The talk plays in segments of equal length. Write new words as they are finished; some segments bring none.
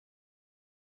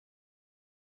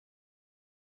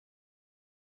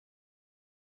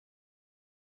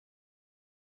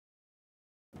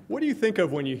What do you think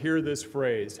of when you hear this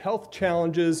phrase, health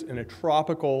challenges in a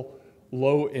tropical,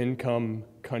 low-income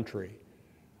country?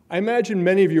 I imagine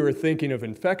many of you are thinking of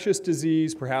infectious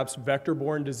disease, perhaps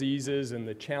vector-borne diseases and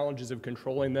the challenges of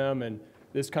controlling them in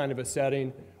this kind of a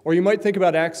setting. Or you might think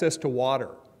about access to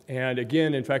water. And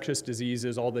again, infectious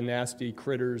diseases, all the nasty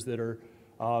critters that are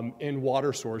in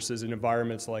water sources in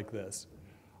environments like this.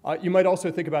 You might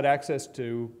also think about access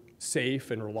to safe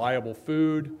and reliable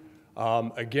food,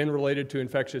 again related to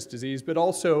infectious disease, but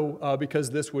also because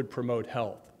this would promote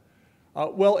health.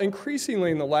 Well,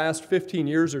 increasingly in the last 15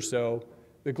 years or so,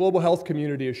 the global health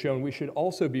community has shown we should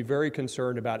also be very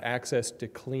concerned about access to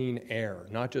clean air,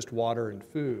 not just water and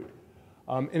food.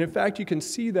 And in fact, you can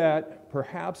see that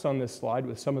perhaps on this slide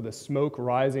with some of the smoke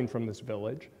rising from this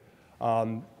village.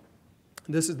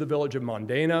 This is the village of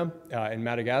Mondana in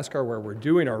Madagascar where we're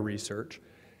doing our research.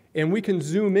 And we can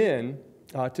zoom in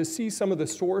to see some of the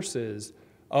sources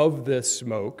of this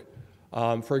smoke.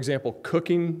 For example,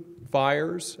 cooking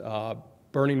fires,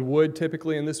 burning wood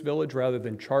typically in this village rather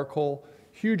than charcoal,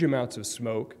 huge amounts of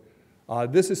smoke.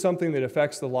 This is something that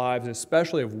affects the lives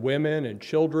especially of women and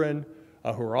children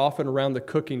who are often around the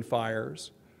cooking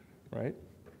fires, right?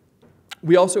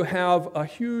 We also have a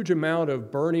huge amount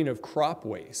of burning of crop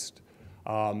waste.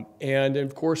 And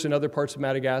of course, in other parts of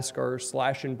Madagascar,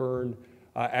 slash and burn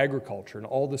agriculture and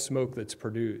all the smoke that's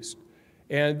produced.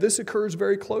 And this occurs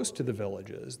very close to the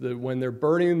villages. When they're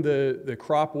burning the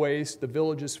crop waste, the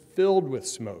village is filled with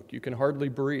smoke. You can hardly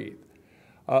breathe.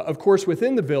 Of course,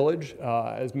 within the village,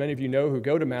 as many of you know who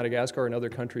go to Madagascar and other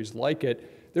countries like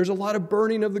it, there's a lot of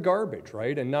burning of the garbage,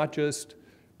 right? And not just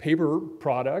paper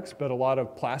products, but a lot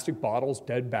of plastic bottles,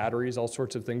 dead batteries, all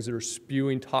sorts of things that are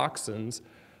spewing toxins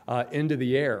into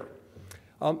the air.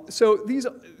 So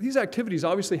these activities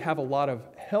obviously have a lot of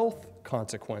health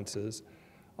consequences,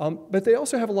 but they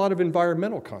also have a lot of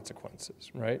environmental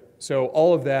consequences, right? So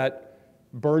all of that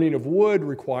burning of wood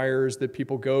requires that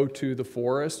people go to the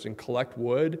forest and collect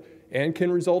wood and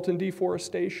can result in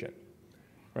deforestation,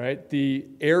 right? The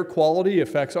air quality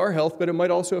affects our health, but it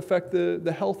might also affect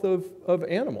the health of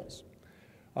animals,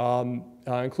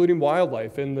 including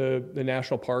wildlife in the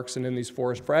national parks and in these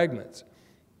forest fragments.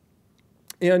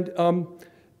 And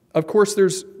of course,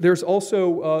 there's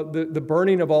also the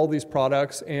burning of all these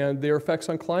products and their effects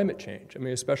on climate change. I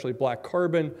mean, especially black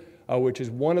carbon, which is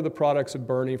one of the products of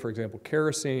burning, for example,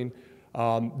 kerosene,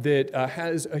 that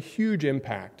has a huge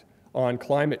impact on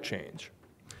climate change.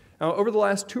 Now, over the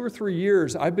last 2 or 3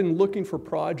 years, I've been looking for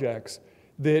projects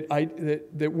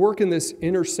that work in this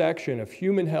intersection of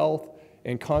human health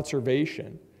and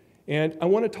conservation. And I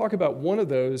want to talk about one of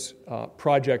those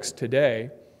projects today.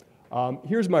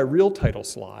 Here's my real title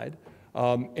slide.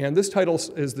 And this title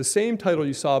is the same title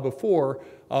you saw before,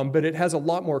 but it has a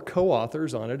lot more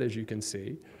co-authors on it, as you can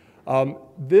see.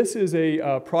 This is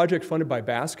a project funded by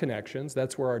Bass Connections.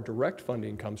 That's where our direct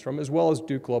funding comes from, as well as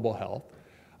Duke Global Health.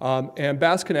 And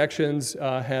Bass Connections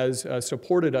has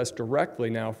supported us directly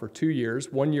now for 2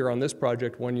 years, 1 year on this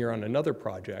project, 1 year on another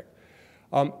project.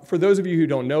 For those of you who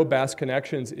don't know, Bass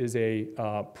Connections is a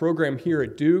program here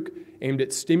at Duke aimed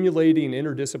at stimulating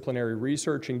interdisciplinary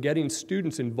research and getting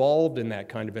students involved in that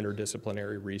kind of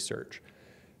interdisciplinary research.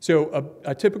 So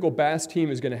a typical Bass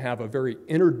team is going to have a very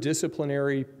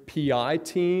interdisciplinary PI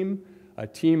team, a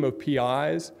team of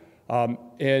PIs.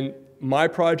 In my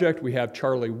project, we have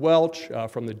Charlie Welch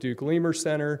from the Duke Lemur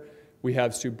Center. We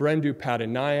have Subrendu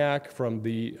Patanayak from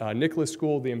the Nicholas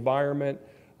School of the Environment.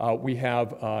 We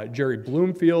have Jerry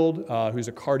Bloomfield, who's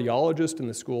a cardiologist in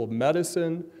the School of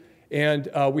Medicine. And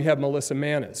we have Melissa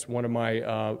Manis, one of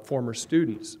my former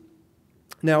students.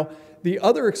 Now, the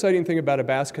other exciting thing about a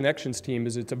Bass Connections team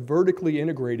is it's a vertically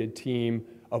integrated team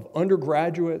of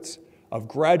undergraduates, of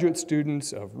graduate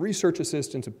students, of research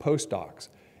assistants, and postdocs.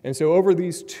 And so over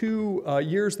these 2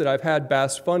 years that I've had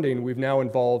Bass funding, we've now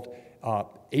involved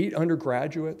 8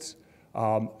 undergraduates,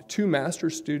 2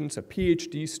 master's students, a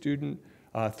PhD student,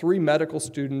 3 medical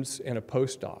students, and a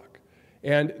postdoc.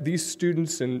 And these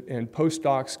students and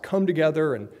postdocs come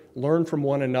together and learn from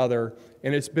one another,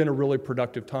 and it's been a really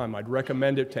productive time. I'd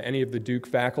recommend it to any of the Duke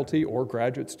faculty or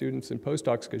graduate students and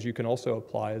postdocs, because you can also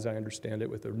apply, as I understand it,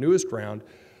 with the newest round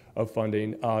of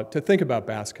funding, to think about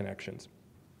Bass Connections.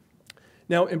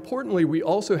 Now, importantly, we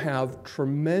also have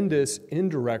tremendous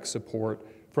indirect support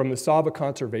from the SAVA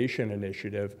Conservation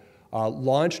Initiative,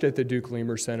 launched at the Duke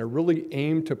Lemur Center, really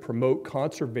aimed to promote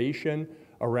conservation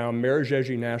around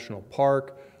Marojejy National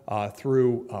Park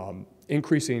through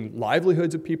increasing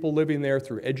livelihoods of people living there,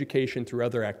 through education, through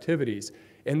other activities.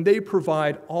 And they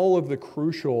provide all of the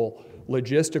crucial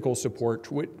logistical support,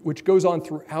 which goes on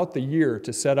throughout the year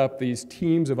to set up these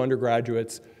teams of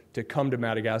undergraduates to come to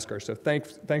Madagascar. So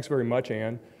thanks very much,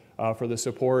 Anne, for the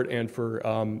support, and for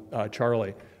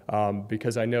Charlie,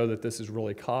 because I know that this is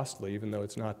really costly, even though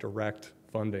it's not direct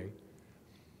funding.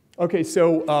 Okay,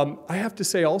 so I have to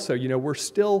say also, we're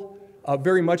still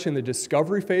very much in the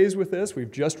discovery phase with this.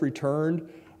 We've just returned.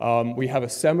 We have a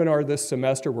seminar this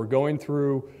semester. We're going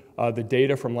through the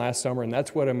data from last summer, and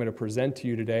that's what I'm going to present to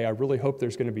you today. I really hope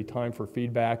there's going to be time for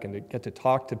feedback and to get to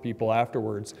talk to people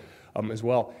afterwards as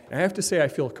well. And I have to say, I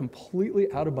feel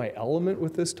completely out of my element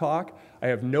with this talk. I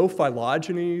have no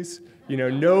phylogenies,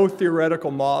 no theoretical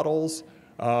models.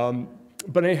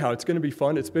 But anyhow, it's going to be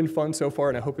fun. It's been fun so far,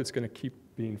 and I hope it's going to keep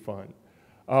being fun.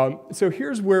 So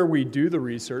here's where we do the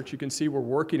research. You can see we're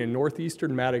working in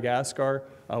northeastern Madagascar,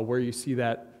 where you see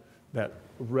that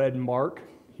red mark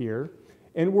here.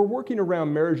 And we're working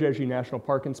around Marojejy National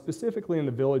Park, and specifically in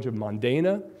the village of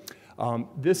Mondana.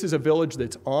 This is a village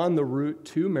that's on the route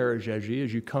to Marojejy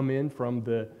as you come in from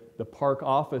the park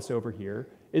office over here.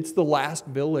 It's the last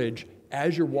village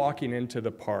as you're walking into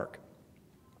the park.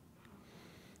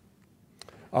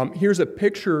 Here's a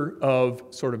picture of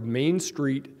sort of Main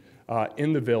Street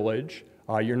in the village.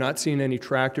 You're not seeing any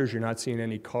tractors, you're not seeing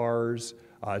any cars.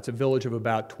 It's a village of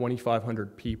about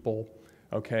 2,500 people.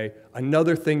 Okay.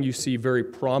 Another thing you see very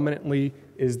prominently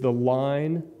is the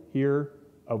line here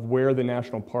of where the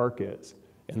national park is.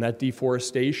 And that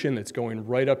deforestation that's going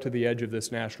right up to the edge of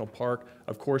this national park,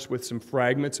 of course with some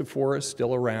fragments of forest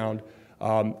still around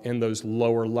in those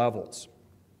lower levels.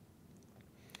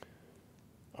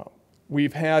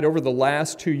 We've had, over the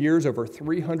last 2 years, over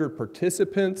 300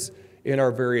 participants in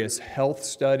our various health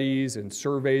studies and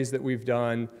surveys that we've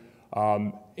done.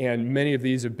 And many of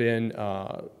these have been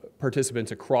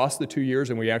participants across the 2 years,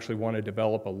 and we actually want to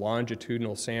develop a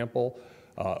longitudinal sample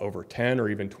over 10 or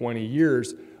even 20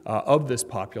 years of this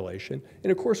population.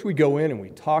 And of course, we go in and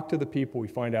we talk to the people, we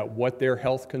find out what their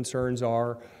health concerns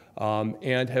are,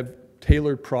 and have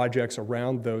tailored projects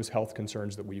around those health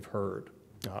concerns that we've heard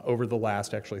over the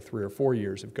last actually 3 or 4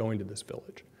 years of going to this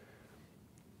village.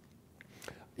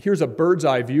 Here's a bird's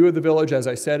eye view of the village. As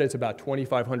I said, it's about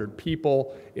 2,500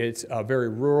 people. It's a very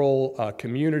rural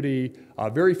community,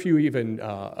 very few even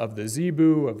of the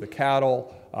zebu, of the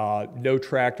cattle, no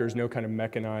tractors, no kind of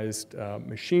mechanized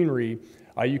machinery.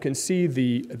 You can see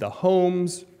the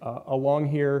homes along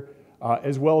here,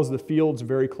 as well as the fields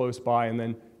very close by. And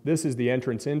then this is the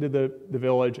entrance into the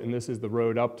village, and this is the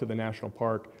road up to the national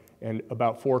park. And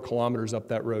about 4 kilometers up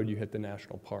that road, you hit the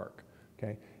national park.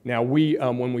 Okay. Now,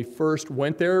 when we first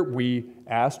went there, we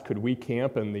asked, could we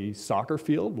camp in the soccer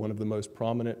field, one of the most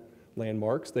prominent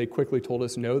landmarks? They quickly told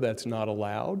us, no, that's not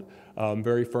allowed.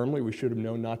 Very firmly, we should have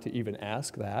known not to even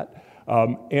ask that.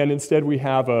 And instead, we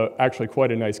have actually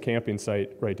quite a nice camping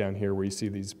site right down here where you see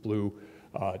these blue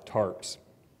tarps.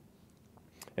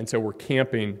 And so we're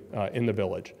camping in the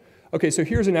village. Okay, so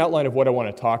here's an outline of what I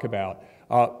want to talk about.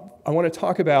 I want to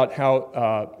talk about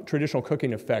how traditional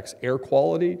cooking affects air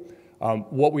quality,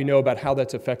 what we know about how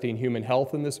that's affecting human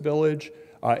health in this village,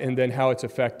 and then how it's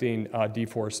affecting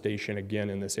deforestation again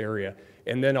in this area.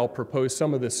 And then I'll propose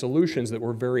some of the solutions that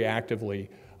we're very actively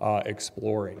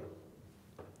exploring.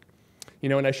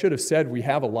 And I should have said we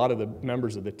have a lot of the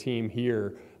members of the team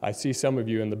here. I see some of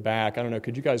you in the back. I don't know,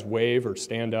 could you guys wave or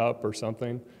stand up or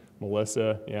something?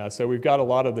 Melissa, yeah, so we've got a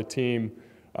lot of the team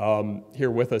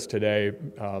here with us today.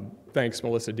 Thanks,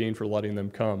 Melissa Dean, for letting them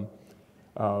come.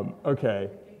 Okay.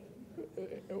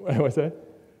 What's that?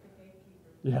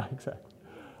 Yeah, exactly.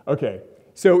 Okay,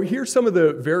 so here's some of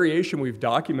the variation we've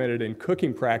documented in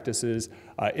cooking practices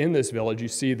in this village. You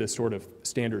see the sort of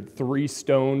standard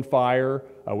 3-stone fire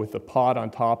with the pot on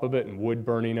top of it and wood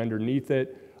burning underneath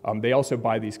it. They also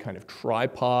buy these kind of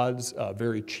tripods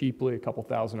very cheaply, a couple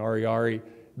thousand ari-ari,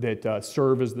 that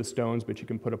serve as the stones, but you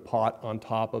can put a pot on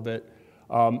top of it.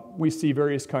 We see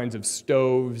various kinds of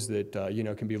stoves that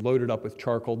can be loaded up with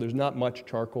charcoal. There's not much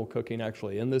charcoal cooking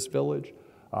actually in this village,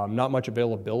 not much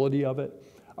availability of it.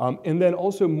 And then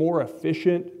also more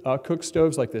efficient cook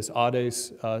stoves like this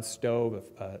Ades stove,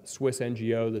 a Swiss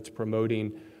NGO that's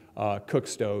promoting cook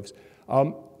stoves.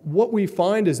 What we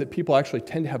find is that people actually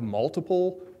tend to have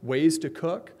multiple ways to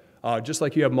cook, just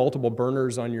like you have multiple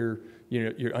burners on your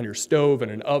on your stove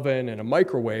and an oven and a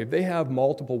microwave. They have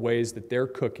multiple ways that they're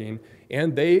cooking,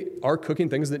 and they are cooking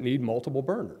things that need multiple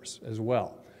burners as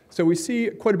well. So we see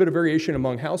quite a bit of variation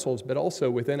among households, but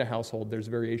also within a household, there's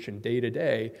variation day to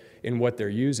day in what they're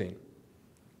using.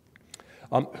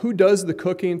 Who does the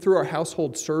cooking? Through our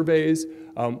household surveys,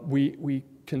 we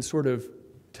can sort of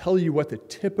tell you what the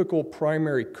typical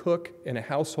primary cook in a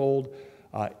household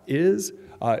is.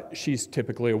 She's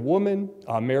typically a woman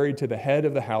married to the head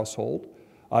of the household.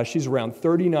 She's around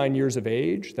 39 years of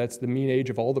age. That's the mean age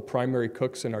of all the primary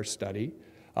cooks in our study.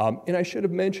 And I should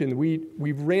have mentioned,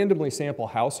 we've randomly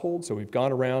sampled households. So we've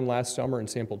gone around last summer and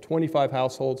sampled 25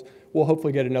 households. We'll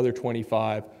hopefully get another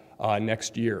 25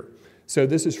 next year. So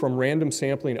this is from random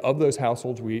sampling of those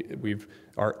households.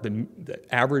 The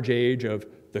average age of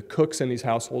the cooks in these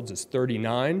households is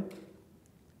 39.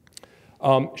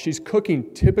 She's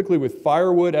cooking typically with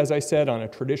firewood, as I said, on a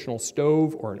traditional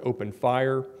stove or an open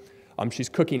fire. She's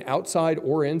cooking outside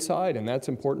or inside, and that's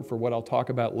important for what I'll talk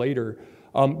about later,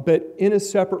 but in a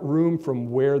separate room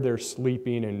from where they're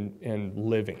sleeping and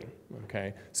living,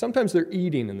 okay? Sometimes they're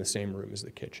eating in the same room as the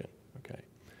kitchen, okay?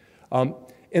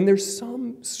 And there's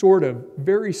some sort of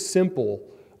very simple,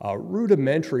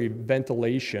 rudimentary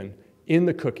ventilation in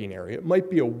the cooking area. It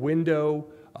might be a window,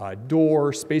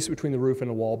 door, space between the roof and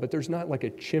the wall, but there's not like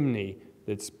a chimney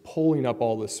that's pulling up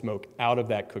all the smoke out of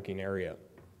that cooking area.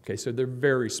 Okay, so they're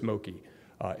very smoky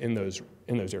in those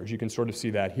areas. You can sort of see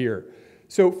that here.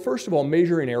 So first of all,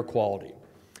 measuring air quality.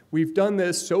 We've done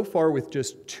this so far with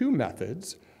just two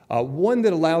methods, one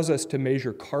that allows us to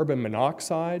measure carbon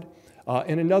monoxide,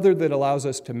 and another that allows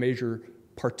us to measure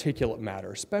particulate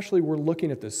matter. Especially we're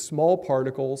looking at the small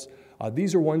particles.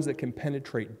 These are ones that can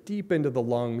penetrate deep into the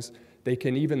lungs.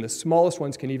 The smallest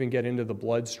ones can even get into the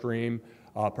bloodstream,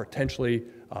 potentially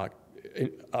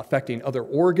affecting other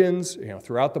organs,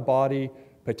 throughout the body,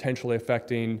 potentially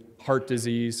affecting heart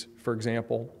disease, for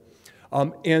example.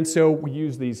 And so we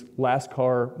use these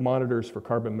LASCAR monitors for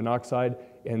carbon monoxide,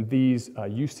 and these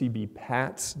UCB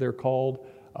PATs, they're called.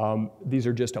 These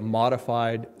are just a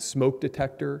modified smoke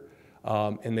detector,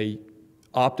 and they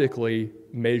optically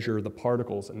measure the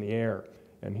particles in the air.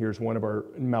 And here's one of our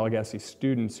Malagasy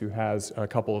students who has a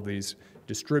couple of these,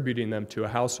 distributing them to a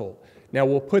household. Now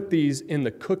we'll put these in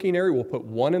the cooking area. We'll put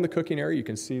one in the cooking area. You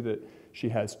can see that she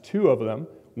has two of them.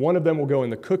 One of them will go in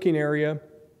the cooking area.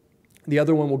 The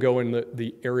other one will go in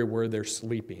the area where they're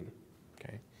sleeping.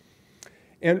 Okay?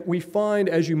 And we find,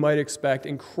 as you might expect,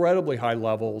 incredibly high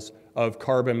levels of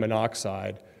carbon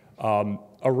monoxide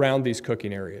around these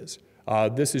cooking areas.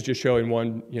 This is just showing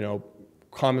one,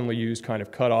 commonly used kind of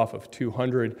cutoff of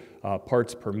 200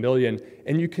 parts per million.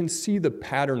 And you can see the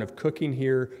pattern of cooking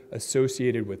here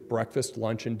associated with breakfast,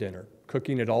 lunch, and dinner,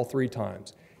 cooking it all 3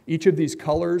 times. Each of these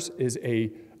colors is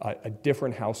a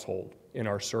different household in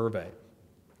our survey.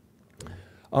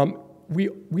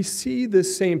 We see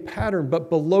this same pattern, but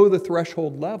below the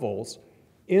threshold levels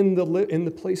in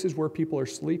the places where people are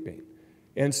sleeping.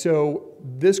 And so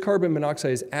this carbon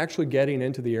monoxide is actually getting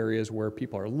into the areas where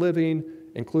people are living,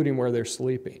 including where they're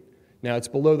sleeping. Now it's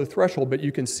below the threshold, but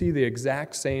you can see the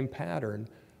exact same pattern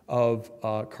of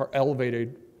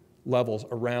elevated levels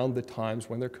around the times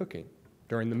when they're cooking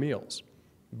during the meals,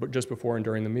 but just before and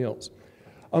during the meals.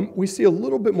 We see a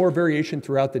little bit more variation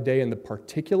throughout the day in the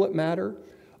particulate matter,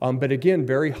 but again,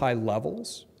 very high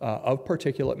levels of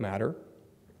particulate matter.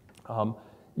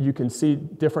 You can see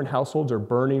different households are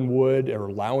burning wood or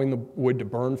allowing the wood to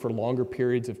burn for longer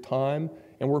periods of time,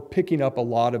 and we're picking up a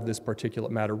lot of this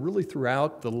particulate matter really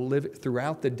throughout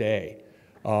the day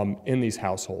in these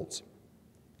households.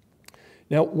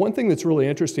 Now, one thing that's really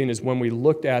interesting is when we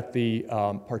looked at the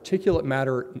particulate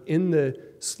matter in the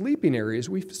sleeping areas,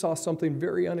 we saw something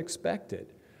very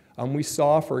unexpected. We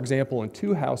saw, for example, in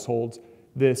 2 households,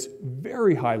 this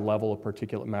very high level of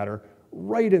particulate matter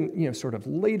right in, sort of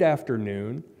late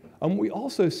afternoon. We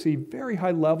also see very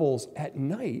high levels at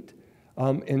night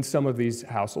in some of these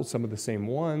households, some of the same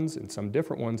ones and some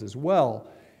different ones as well.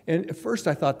 And at first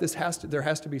I thought there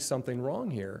has to be something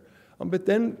wrong here. But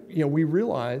then, we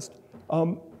realized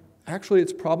actually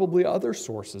it's probably other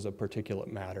sources of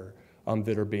particulate matter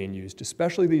that are being used,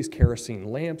 especially these kerosene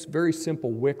lamps, very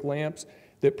simple wick lamps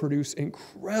that produce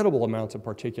incredible amounts of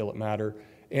particulate matter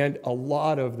and a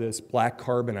lot of this black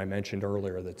carbon I mentioned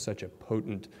earlier that's such a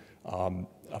potent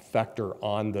effector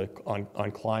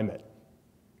on climate.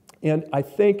 And I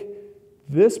think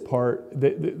this part,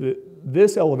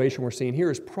 this elevation we're seeing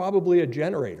here is probably a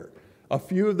generator. A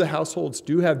few of the households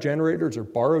do have generators or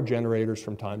borrow generators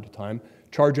from time to time,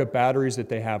 charge up batteries that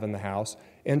they have in the house.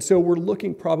 And so we're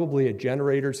looking probably at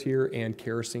generators here and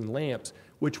kerosene lamps,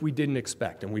 which we didn't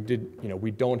expect. And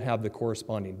we don't have the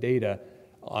corresponding data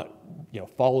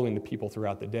following the people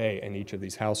throughout the day in each of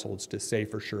these households to say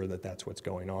for sure that that's what's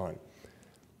going on.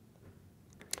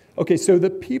 Okay, so the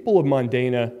people of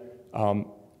Mondana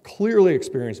clearly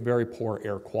experience very poor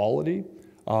air quality.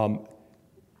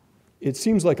 It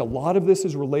seems like a lot of this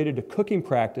is related to cooking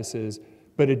practices,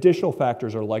 but additional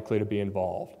factors are likely to be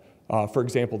involved. For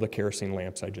example, the kerosene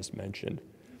lamps I just mentioned.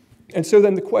 And so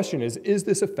then the question is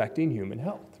this affecting human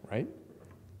health, right?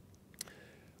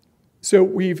 So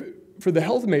for the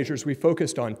health measures, we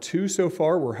focused on 2 so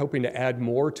far. We're hoping to add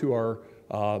more to our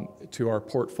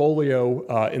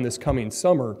portfolio in this coming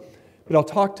summer. But I'll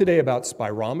talk today about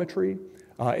spirometry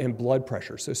and blood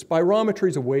pressure. So spirometry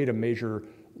is a way to measure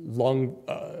lung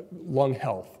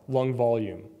health, lung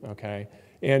volume, okay?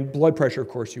 And blood pressure, of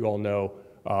course, you all know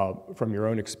from your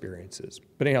own experiences.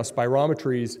 But anyhow,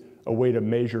 spirometry is a way to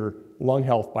measure lung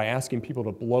health by asking people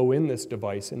to blow in this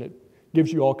device, and it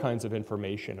gives you all kinds of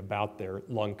information about their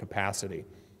lung capacity.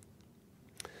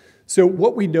 So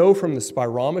what we know from the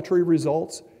spirometry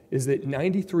results is that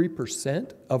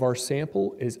 93% of our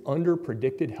sample is under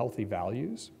predicted healthy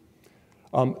values.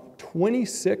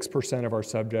 26% of our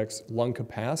subjects' lung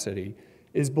capacity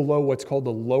is below what's called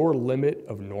the lower limit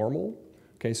of normal.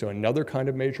 Okay, so another kind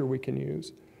of measure we can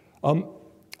use.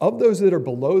 Of those that are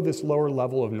below this lower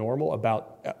level of normal,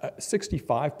 about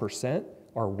 65%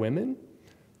 are women,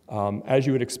 as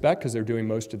you would expect, because they're doing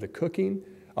most of the cooking.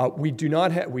 We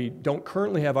don't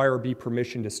currently have IRB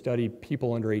permission to study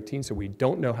people under 18, so we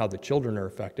don't know how the children are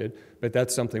affected, but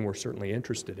that's something we're certainly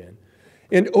interested in.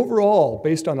 And overall,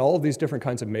 based on all of these different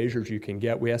kinds of measures you can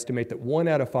get, we estimate that 1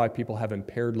 out of 5 people have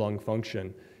impaired lung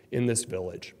function in this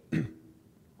village.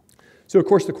 So of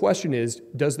course the question is,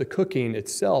 does the cooking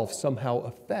itself somehow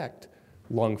affect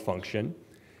lung function?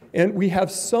 And we have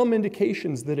some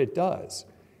indications that it does.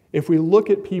 If we look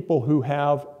at people who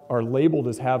are labeled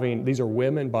as having, these are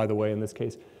women by the way in this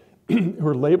case, who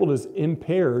are labeled as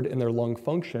impaired in their lung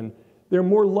function, they're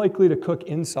more likely to cook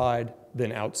inside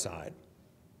than outside.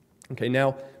 Okay,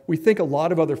 now we think a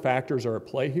lot of other factors are at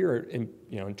play here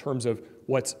in terms of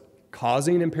what's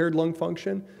causing impaired lung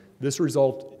function. This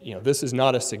result, this is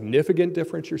not a significant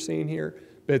difference you're seeing here,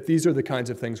 but these are the kinds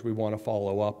of things we want to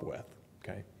follow up with,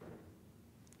 okay?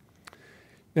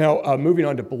 Now, moving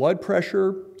on to blood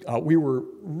pressure, we were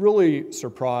really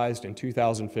surprised in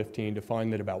 2015 to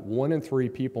find that about 1 in 3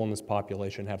 people in this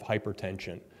population have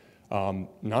hypertension.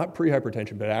 Not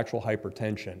pre-hypertension, but actual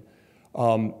hypertension.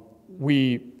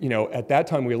 At that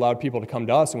time, we allowed people to come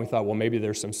to us and we thought, well, maybe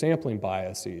there's some sampling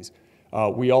biases.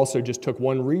 We also just took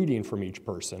 1 reading from each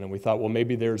person and we thought, well,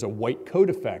 maybe there's a white coat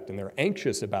effect and they're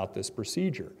anxious about this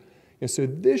procedure. And so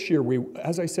this year,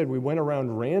 as I said, we went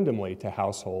around randomly to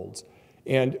households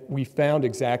and we found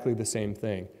exactly the same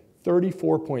thing.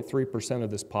 34.3% of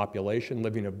this population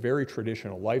living a very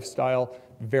traditional lifestyle,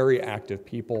 very active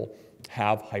people,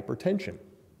 have hypertension.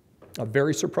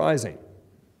 Very surprising.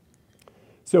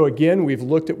 So again, we've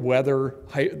looked at whether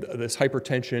this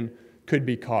hypertension could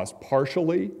be caused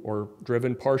partially or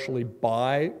driven partially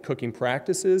by cooking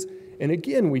practices. And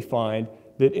again, we find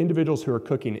that individuals who are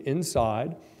cooking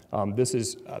inside, this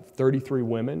is 33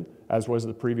 women, as was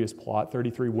the previous plot,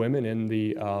 33 women in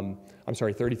the,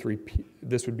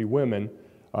 this would be women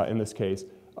in this case.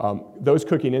 Those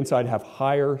cooking inside have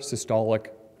higher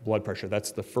systolic blood pressure.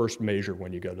 That's the first measure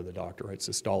when you go to the doctor, right?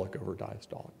 Systolic over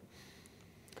diastolic.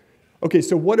 Okay,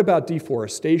 so what about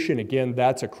deforestation? Again,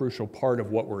 that's a crucial part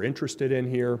of what we're interested in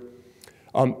here.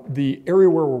 The area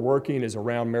where we're working is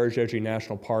around Madagascar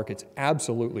National Park. It's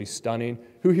absolutely stunning.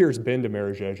 Who here has been to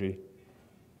Madagascar?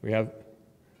 We have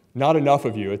not enough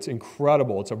of you. It's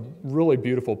incredible. It's a really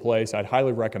beautiful place. I'd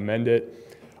highly recommend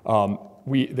it.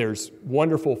 There's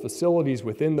wonderful facilities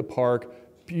within the park,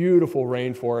 beautiful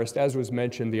rainforest. As was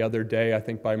mentioned the other day, I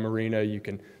think by Marina, you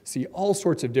can see all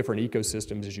sorts of different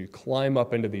ecosystems as you climb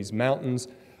up into these mountains,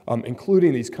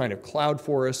 including these kind of cloud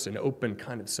forests and open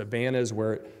kind of savannas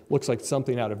where it looks like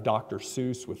something out of Dr.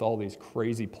 Seuss with all these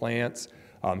crazy plants.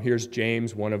 Here's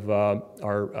James, one of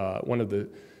the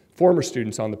former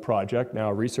students on the project, now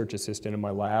a research assistant in my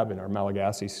lab and our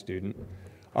Malagasy student.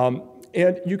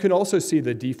 And you can also see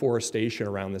the deforestation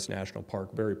around this national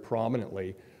park very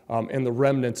prominently, and the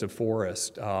remnants of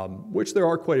forest, which there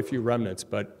are quite a few remnants,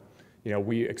 but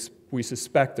we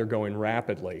suspect they're going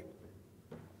rapidly.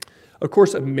 Of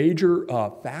course, a major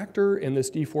factor in this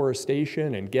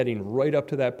deforestation and getting right up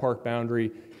to that park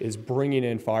boundary is bringing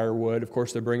in firewood. Of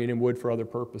course, they're bringing in wood for other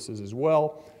purposes as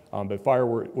well, but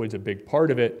firewood's a big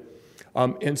part of it.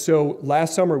 And so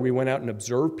last summer, we went out and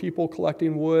observed people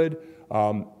collecting wood.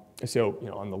 So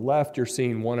on the left, you're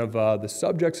seeing one of the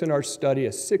subjects in our study,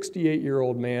 a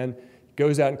 68-year-old man,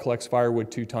 goes out and collects firewood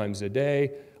 2 times a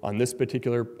day. On this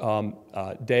particular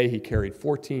day, he carried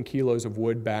 14 kilos of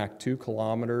wood back 2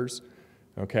 kilometers,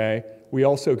 okay? We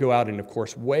also go out and, of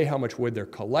course, weigh how much wood they're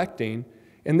collecting,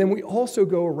 and then we also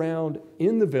go around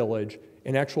in the village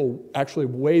and actually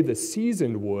weigh the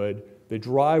seasoned wood, the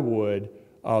dry wood,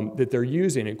 that they're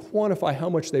using and quantify how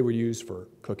much they would use for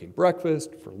cooking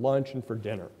breakfast, for lunch, and for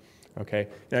dinner. Okay,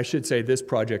 and I should say this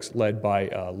project's led by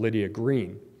Lydia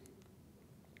Green,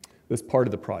 this part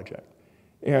of the project.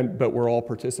 But we're all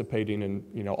participating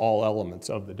in all elements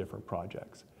of the different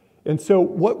projects. And so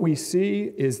what we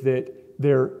see is that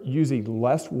they're using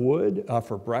less wood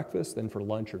for breakfast than for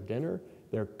lunch or dinner.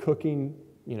 They're cooking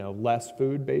less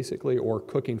food basically, or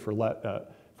cooking for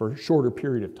a shorter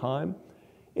period of time.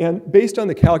 And based on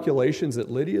the calculations that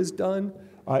Lydia's done,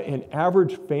 an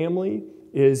average family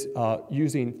is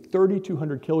using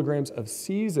 3,200 kilograms of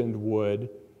seasoned wood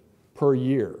per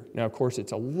year. Now, of course,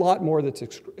 it's a lot more that's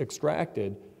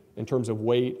extracted in terms of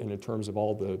weight and in terms of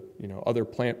all the other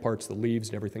plant parts, the leaves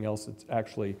and everything else that's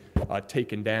actually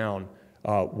taken down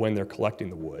when they're collecting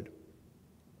the wood.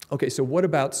 Okay, so what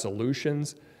about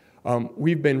solutions?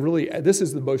 We've been this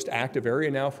is the most active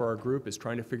area now for our group, is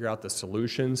trying to figure out the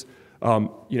solutions.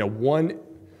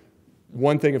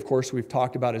 One thing, of course, we've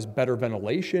talked about is better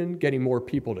ventilation, getting more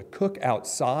people to cook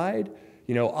outside.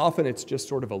 Often it's just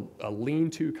sort of a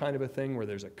lean-to kind of a thing where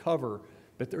there's a cover,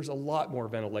 but there's a lot more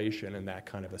ventilation in that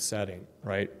kind of a setting,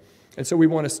 right? And so we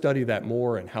want to study that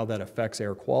more and how that affects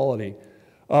air quality.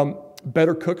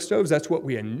 Better cookstoves, that's what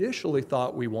we initially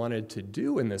thought we wanted to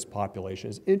do in this population,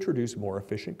 is introduce more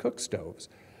efficient cookstoves.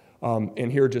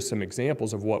 And here are just some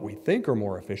examples of what we think are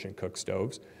more efficient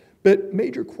cookstoves. But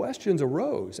major questions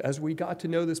arose as we got to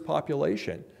know this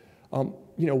population.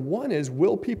 One is,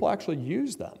 will people actually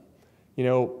use them?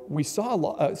 We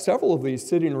saw several of these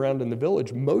sitting around in the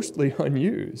village, mostly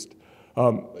unused.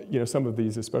 Some of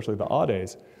these, especially the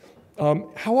Ades.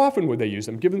 How often would they use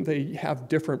them, given they have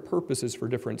different purposes for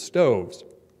different stoves?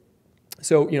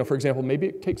 So, for example, maybe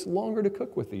it takes longer to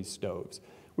cook with these stoves.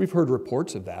 We've heard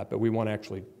reports of that, but we want to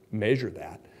actually measure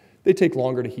that. They take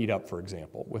longer to heat up, for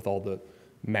example, with all the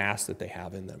mass that they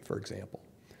have in them, for example.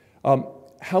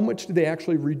 How much do they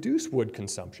actually reduce wood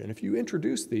consumption? If you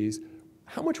introduce these,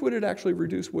 how much would it actually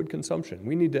reduce wood consumption?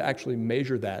 We need to actually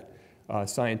measure that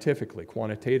scientifically,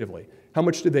 quantitatively. How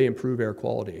much do they improve air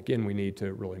quality? Again, we need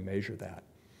to really measure that.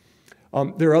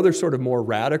 There are other sort of more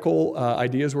radical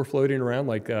ideas we're floating around,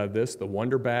 like the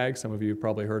Wonder Bag. Some of you have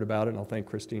probably heard about it, and I'll thank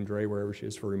Christine Dre, wherever she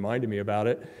is, for reminding me about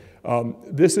it.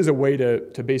 This is a way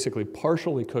to basically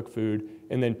partially cook food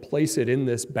and then place it in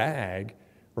this bag,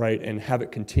 right, and have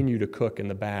it continue to cook in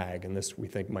the bag. And this, we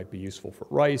think, might be useful for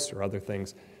rice or other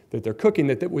things that they're cooking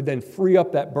that would then free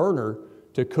up that burner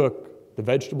to cook the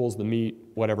vegetables, the meat,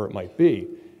 whatever it might be.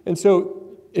 And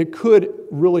so it could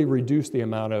really reduce the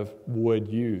amount of wood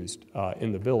used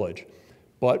in the village.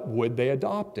 But would they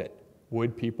adopt it?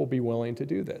 Would people be willing to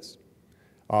do this?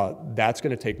 That's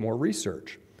going to take more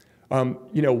research.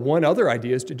 One other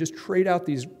idea is to just trade out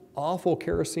these awful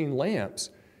kerosene lamps.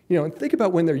 And think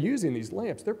about when they're using these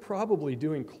lamps, they're probably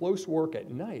doing close work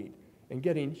at night and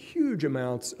getting huge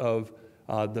amounts of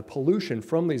the pollution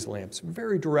from these lamps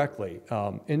very directly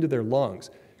into their lungs.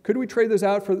 Could we trade those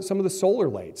out for some of the solar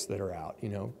lights that are out?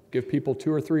 Give people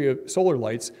 2 or 3 solar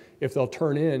lights if they'll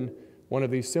turn in one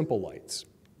of these simple lights,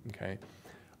 okay?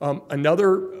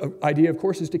 Another idea, of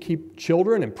course, is to keep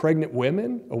children and pregnant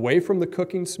women away from the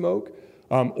cooking smoke,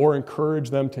 or encourage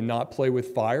them to not play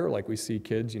with fire, like we see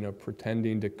kids,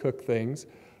 pretending to cook things,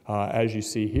 as you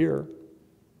see here.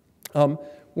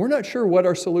 We're not sure what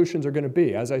our solutions are going to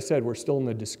be. As I said, we're still in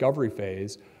the discovery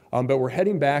phase, but we're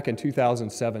heading back in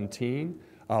 2017.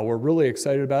 We're really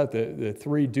excited about it. The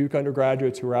 3 Duke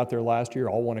undergraduates who were out there last year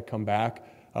all want to come back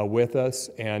with us,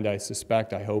 and I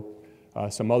hope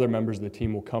some other members of the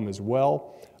team will come as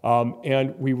well.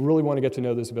 And we really want to get to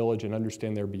know this village and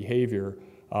understand their behavior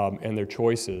and their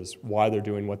choices, why they're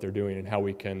doing what they're doing, and how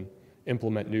we can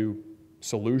implement new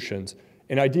solutions,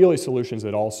 and ideally solutions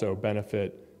that also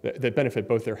benefit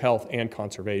both their health and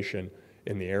conservation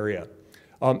in the area.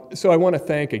 So I want to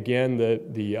thank again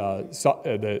the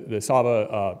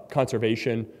SAVA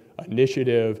Conservation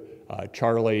Initiative,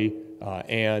 Charlie,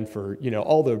 and for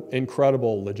all the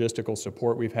incredible logistical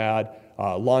support we've had,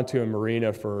 Lantu and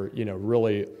Marina for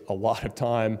really a lot of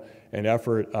time and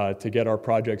effort to get our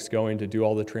projects going, to do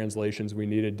all the translations we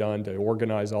needed done, to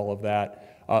organize all of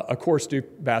that. Of course,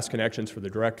 Duke Bass Connections for the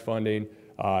direct funding,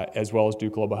 as well as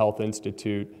Duke Global Health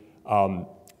Institute.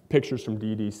 Pictures from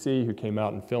DDC, who came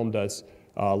out and filmed us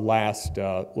last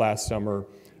summer.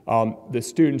 The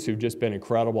students who've just been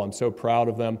incredible. I'm so proud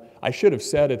of them. I should have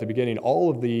said at the beginning, all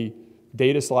of the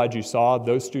data slides you saw,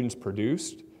 those students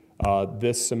produced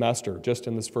this semester, just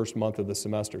in this first month of the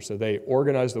semester. So they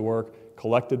organized the work,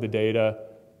 collected the data,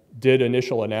 did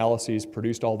initial analyses,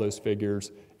 produced all those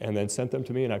figures, and then sent them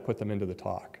to me, and I put them into the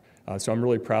talk. So I'm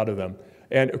really proud of them.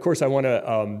 And of course, I want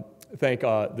to thank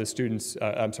the students,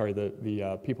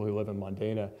 the people who live in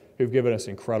Mondana, who've given us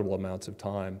incredible amounts of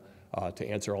time to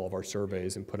answer all of our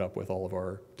surveys and put up with all of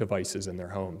our devices in their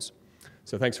homes.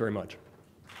 So thanks very much.